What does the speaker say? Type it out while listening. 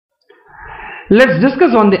Let's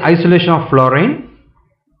discuss on the isolation of fluorine.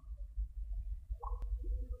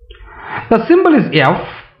 The symbol is F,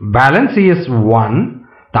 valency is 1,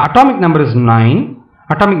 the atomic number is 9,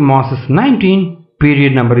 atomic mass is 19,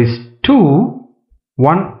 period number is 2,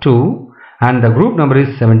 1, 2, and the group number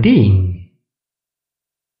is 17.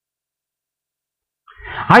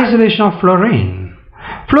 Isolation of fluorine.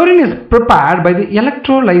 Fluorine is prepared by the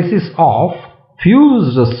electrolysis of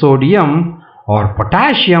fused sodium or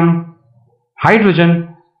potassium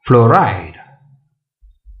hydrogen fluoride.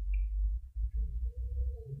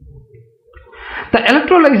 The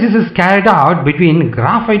electrolysis is carried out between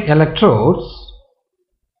graphite electrodes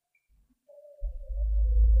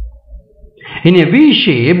in a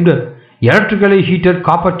V-shaped electrically heated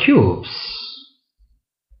copper tubes.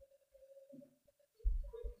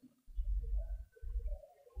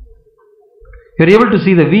 You are able to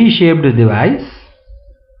see the V-shaped device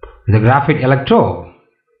with a graphite electrode.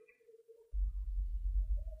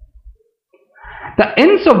 The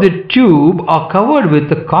ends of the tube are covered with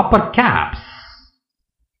the copper caps,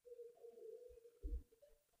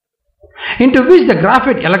 into which the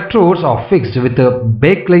graphite electrodes are fixed with a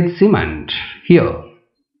bakelite cement here.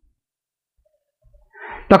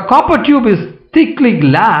 The copper tube is thickly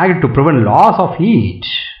glassed to prevent loss of heat.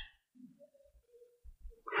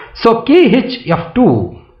 So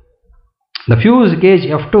KHF2, the fused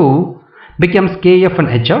KHF2 becomes KF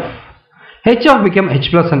and HF. HF becomes H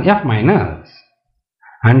plus and F minus.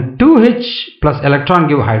 And 2H plus electron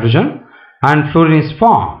give hydrogen and fluorine is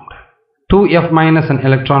formed. 2F minus an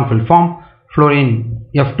electron will form fluorine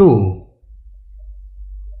F2.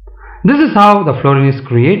 This is how the fluorine is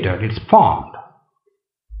created, it's formed.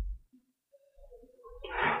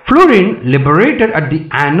 Fluorine liberated at the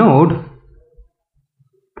anode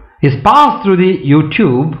is passed through the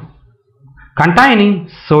U-tube containing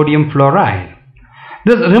sodium fluoride.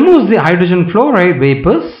 This removes the hydrogen fluoride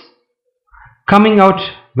vapors coming out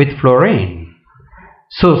with fluorine.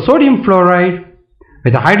 So sodium fluoride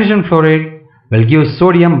with the hydrogen fluoride will give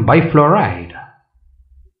sodium bifluoride.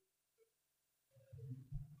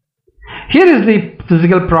 Here is the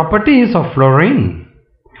physical properties of fluorine.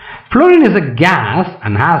 Fluorine is a gas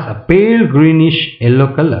and has a pale greenish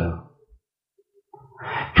yellow color.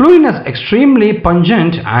 Fluorine has extremely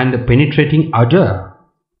pungent and penetrating odor.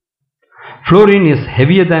 Fluorine is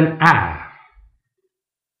heavier than air.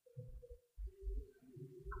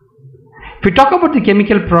 If we talk about the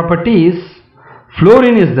chemical properties,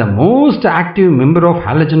 fluorine is the most active member of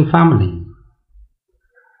halogen family.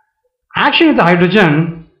 Action with the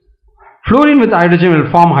hydrogen, fluorine with hydrogen will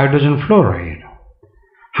form hydrogen fluoride.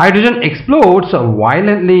 Hydrogen explodes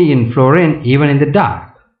violently in fluorine even in the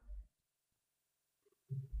dark.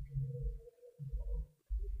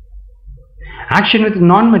 Action with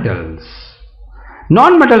nonmetals.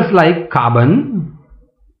 Nonmetals like carbon,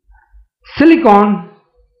 silicon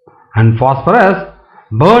and phosphorus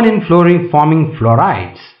burn in fluorine forming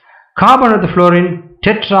fluorides. Carbon with the fluorine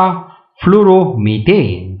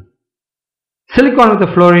tetrafluoromethane. Silicon with the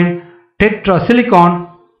fluorine tetrasilicon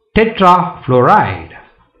tetrafluoride.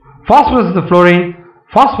 Phosphorus with the fluorine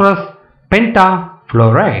phosphorus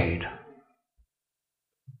pentafluoride.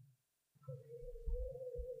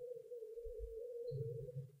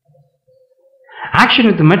 Action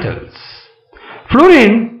with the metals.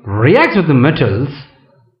 Fluorine reacts with the metals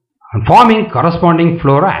and forming corresponding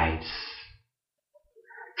fluorides.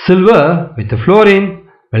 Silver with the fluorine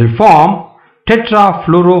will form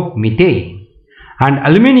tetrafluoromethane and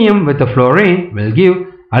aluminium with the fluorine will give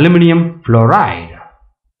aluminium fluoride.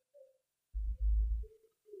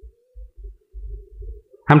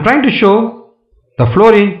 I am trying to show the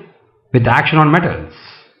fluorine with action on metals.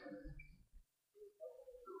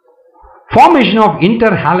 Formation of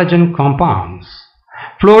inter-halogen compounds.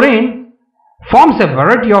 Fluorine forms a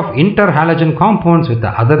variety of inter-halogen compounds with the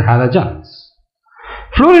other halogens.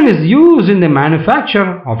 Fluorine is used in the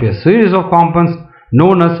manufacture of a series of compounds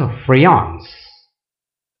known as freons.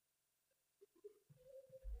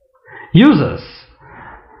 Uses.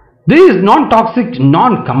 These non-toxic,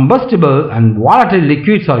 non-combustible and volatile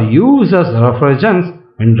liquids are used as refrigerants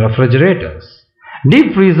in refrigerators,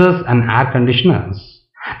 deep freezers and air conditioners.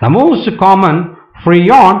 The most common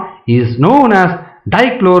freon is known as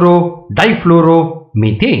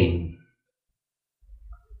difluoromethane.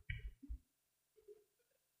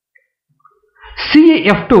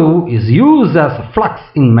 CaF2 is used as flux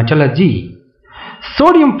in metallurgy.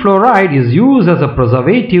 Sodium fluoride is used as a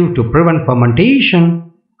preservative to prevent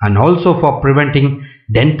fermentation and also for preventing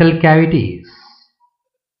dental cavities.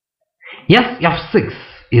 SF6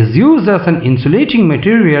 is used as an insulating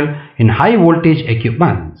material in high voltage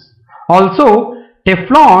equipments. Also,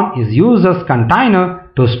 Teflon is used as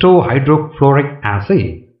container to store hydrofluoric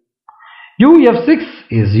acid. UF6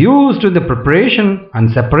 is used in the preparation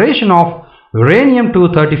and separation of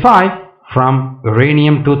uranium-235 from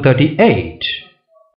uranium-238.